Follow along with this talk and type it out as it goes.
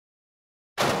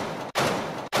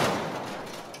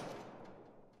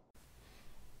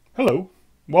Hello,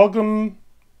 welcome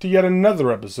to yet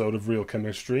another episode of Real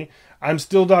Chemistry. I'm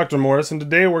still Dr. Morris, and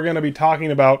today we're going to be talking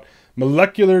about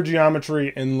molecular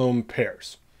geometry and lone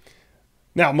pairs.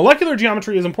 Now, molecular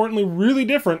geometry is importantly really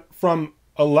different from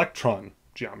electron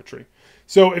geometry.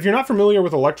 So if you're not familiar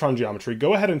with electron geometry,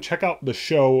 go ahead and check out the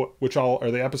show,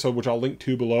 the episode which I'll link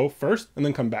to below first, and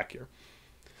then come back here.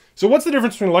 So what's the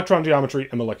difference between electron geometry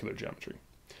and molecular geometry?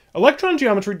 Electron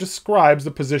geometry describes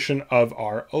the position of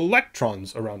our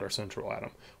electrons around our central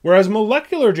atom, whereas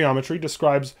molecular geometry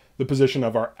describes the position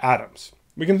of our atoms.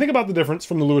 We can think about the difference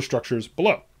from the Lewis structures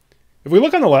below. If we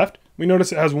look on the left, we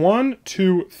notice it has 1,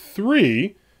 2,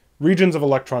 3 regions of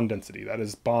electron density, that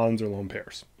is bonds or lone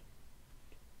pairs.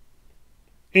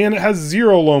 And it has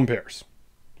 0 lone pairs.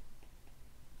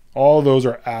 All those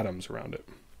are atoms around it.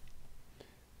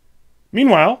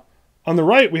 Meanwhile, on the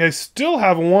right, we still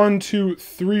have 1, 2,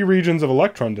 3 regions of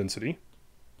electron density.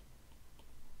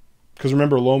 Because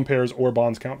remember, lone pairs or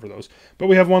bonds count for those. But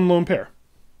we have 1 lone pair.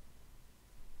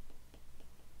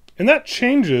 And that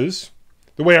changes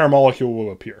the way our molecule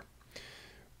will appear.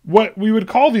 What we would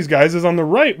call these guys is on the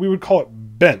right, we would call it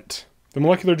bent. The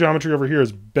molecular geometry over here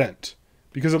is bent,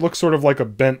 because it looks sort of like a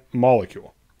bent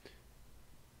molecule.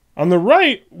 On the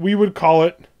right, we would call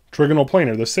it trigonal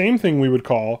planar, the same thing we would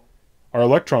call our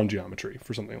electron geometry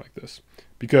for something like this,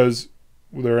 because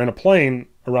they're in a plane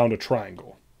around a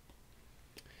triangle.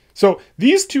 So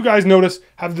these two guys, notice,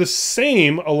 have the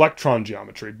same electron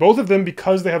geometry. Both of them,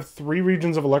 because they have 3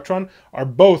 regions of electron, are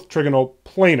both trigonal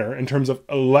planar in terms of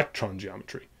electron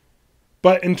geometry.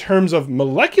 But in terms of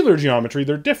molecular geometry,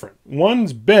 they're different.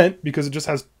 One's bent because it just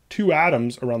has 2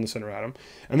 atoms around the center atom,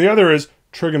 and the other is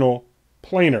trigonal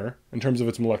planar in terms of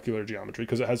its molecular geometry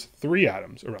because it has 3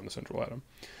 atoms around the central atom.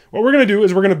 What we're going to do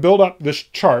is we're going to build up this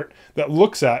chart that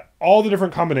looks at all the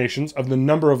different combinations of the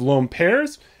number of lone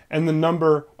pairs and the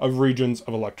number of regions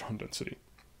of electron density.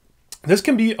 This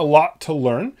can be a lot to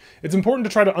learn. It's important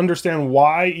to try to understand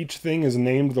why each thing is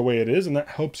named the way it is, and that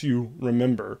helps you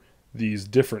remember these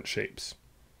different shapes.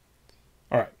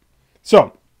 All right,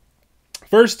 so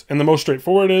first and the most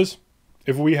straightforward is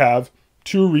if we have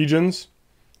 2 regions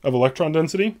of electron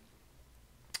density,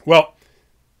 well,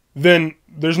 then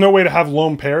there's no way to have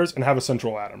lone pairs and have a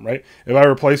central atom, right? If I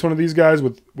replace one of these guys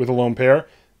with a lone pair,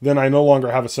 then I no longer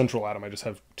have a central atom. I just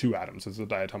have 2 atoms as a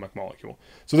diatomic molecule.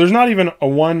 So there's not even a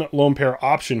 1 lone pair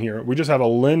option here. We just have a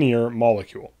linear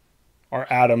molecule. Our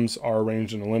atoms are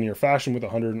arranged in a linear fashion with a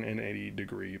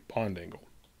 180-degree bond angle.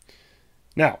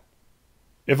 Now,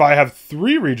 if I have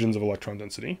 3 regions of electron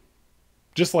density,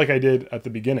 just like I did at the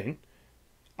beginning,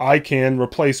 I can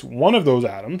replace one of those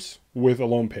atoms with a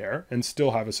lone pair and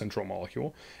still have a central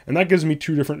molecule. And that gives me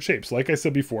 2 different shapes. Like I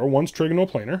said before, one's trigonal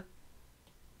planar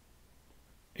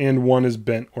and one is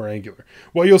bent or angular.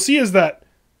 What you'll see is that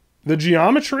the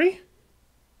geometry,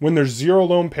 when there's 0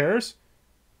 lone pairs,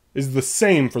 is the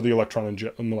same for the electron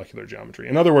and molecular geometry.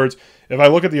 In other words, if I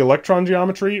look at the electron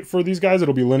geometry for these guys,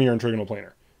 it'll be linear and trigonal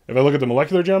planar. If I look at the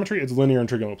molecular geometry, it's linear and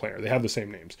trigonal planar. They have the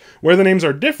same names. Where the names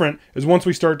are different is once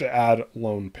we start to add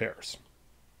lone pairs.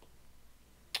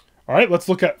 All right, let's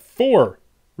look at 4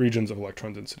 regions of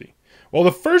electron density. Well,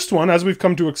 the first one, as we've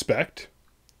come to expect,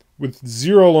 with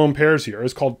 0 lone pairs here,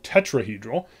 is called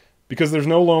tetrahedral because there's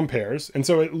no lone pairs. And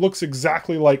so it looks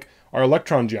exactly like our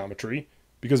electron geometry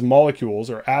because molecules,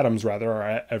 or atoms rather, are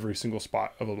at every single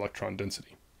spot of electron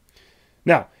density.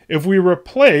 Now, if we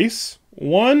replace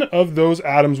one of those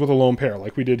atoms with a lone pair,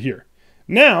 like we did here,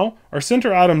 now our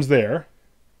center atom's there,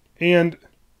 and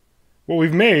what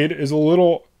we've made is a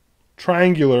little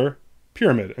triangular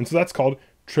pyramid, and so that's called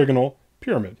trigonal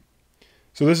pyramid.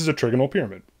 So this is a trigonal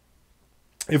pyramid.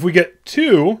 If we get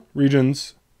 2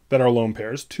 regions that are lone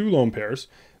pairs, 2 lone pairs,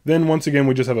 then once again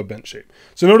we just have a bent shape.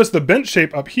 So notice the bent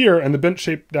shape up here and the bent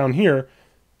shape down here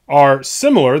are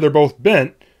similar. They're both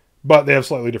bent, but they have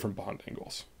slightly different bond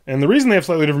angles. And the reason they have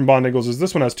slightly different bond angles is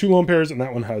this one has 2 lone pairs and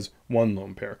that one has 1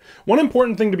 lone pair. One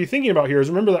important thing to be thinking about here is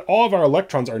remember that all of our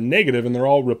electrons are negative and they're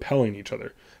all repelling each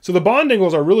other. So the bond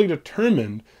angles are really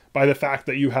determined by the fact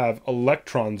that you have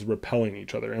electrons repelling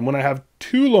each other. And when I have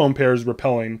 2 lone pairs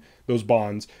repelling those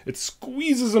bonds, it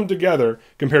squeezes them together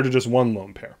compared to just 1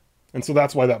 lone pair. And so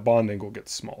that's why that bond angle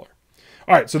gets smaller.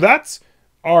 All right, so that's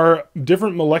our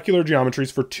different molecular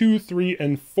geometries for 2, 3,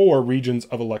 and 4 regions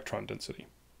of electron density.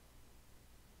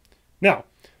 Now,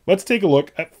 let's take a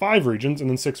look at 5 regions and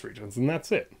then 6 regions, and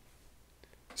that's it.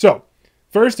 So,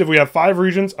 first, if we have 5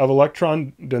 regions of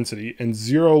electron density and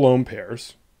 0 lone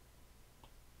pairs,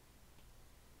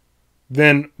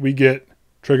 then we get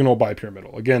Trigonal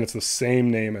Bi-Pyramidal. Again, it's the same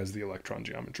name as the electron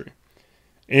geometry.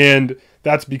 And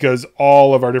that's because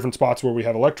all of our different spots where we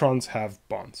have electrons have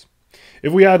bonds.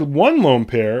 If we add one lone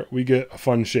pair, we get a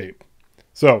fun shape.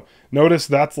 So notice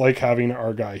that's like having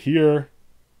our guy here,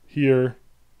 here,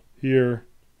 here,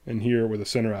 and here with a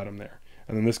center atom there.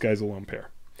 And then this guy's a lone pair.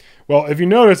 Well, if you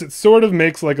notice, it sort of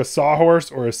makes like a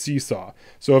sawhorse or a seesaw.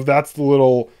 So if that's the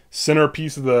little center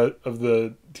piece of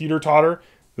the teeter-totter,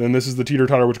 then this is the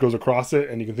teeter-totter which goes across it,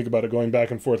 and you can think about it going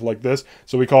back and forth like this.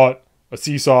 So we call it a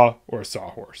seesaw or a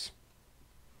sawhorse.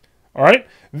 All right.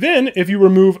 Then if you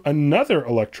remove another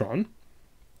electron,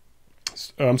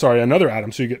 another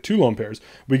atom, so you get two lone pairs,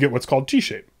 we get what's called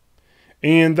T-shape.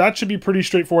 And that should be pretty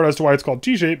straightforward as to why it's called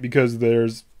T-shape, because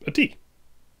there's a T.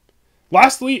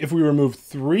 Lastly, if we remove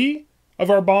 3 of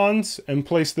our bonds and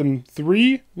place them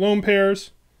 3 lone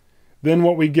pairs, then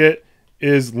what we get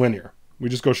is linear. We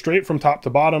just go straight from top to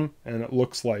bottom, and it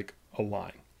looks like a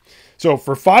line. So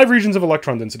for 5 regions of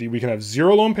electron density, we can have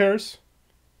 0 lone pairs,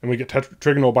 and we get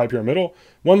Trigonal Bi-Pyramidal.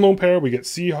 1 lone pair, we get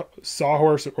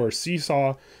sawhorse or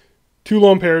seesaw. 2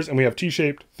 lone pairs, and we have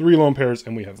T-shaped. 3 lone pairs,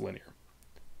 and we have linear.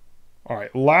 All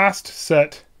right, last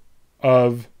set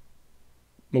of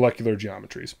molecular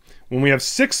geometries. When we have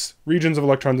 6 regions of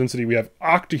electron density, we have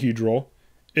octahedral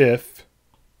if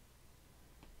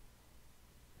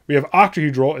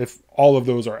all of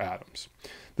those are atoms.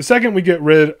 The second we get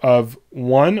rid of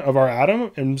one of our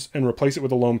atom and replace it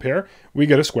with a lone pair, we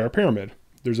get a square pyramid.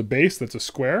 There's a base that's a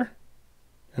square,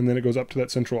 and then it goes up to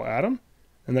that central atom,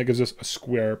 and that gives us a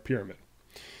square pyramid.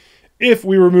 If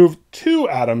we remove 2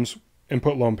 atoms and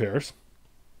put lone pairs,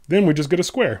 then we just get a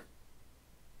square.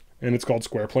 And it's called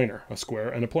square planar, a square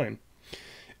and a plane.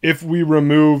 If we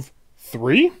remove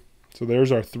 3, so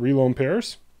there's our 3 lone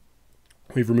pairs.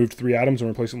 We've removed 3 atoms and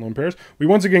replaced it with lone pairs. We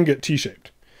once again get T-shaped.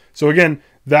 So again,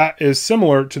 that is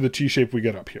similar to the T-shape we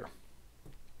get up here.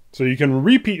 So you can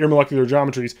repeat your molecular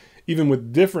geometries even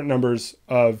with different numbers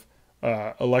of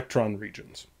electron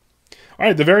regions. All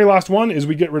right, the very last one is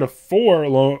we get rid of 4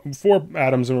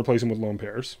 atoms and replace them with lone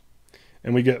pairs.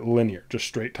 And we get linear, just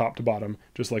straight top to bottom,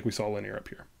 just like we saw linear up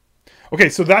here. Okay,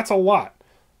 so that's a lot.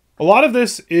 A lot of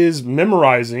this is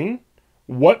memorizing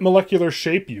what molecular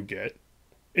shape you get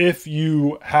if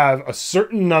you have a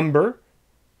certain number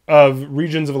of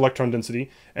regions of electron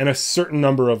density and a certain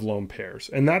number of lone pairs.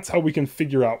 And that's how we can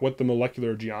figure out what the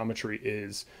molecular geometry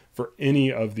is for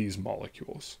any of these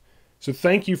molecules. So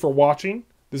thank you for watching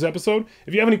this episode.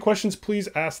 If you have any questions, please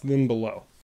ask them below.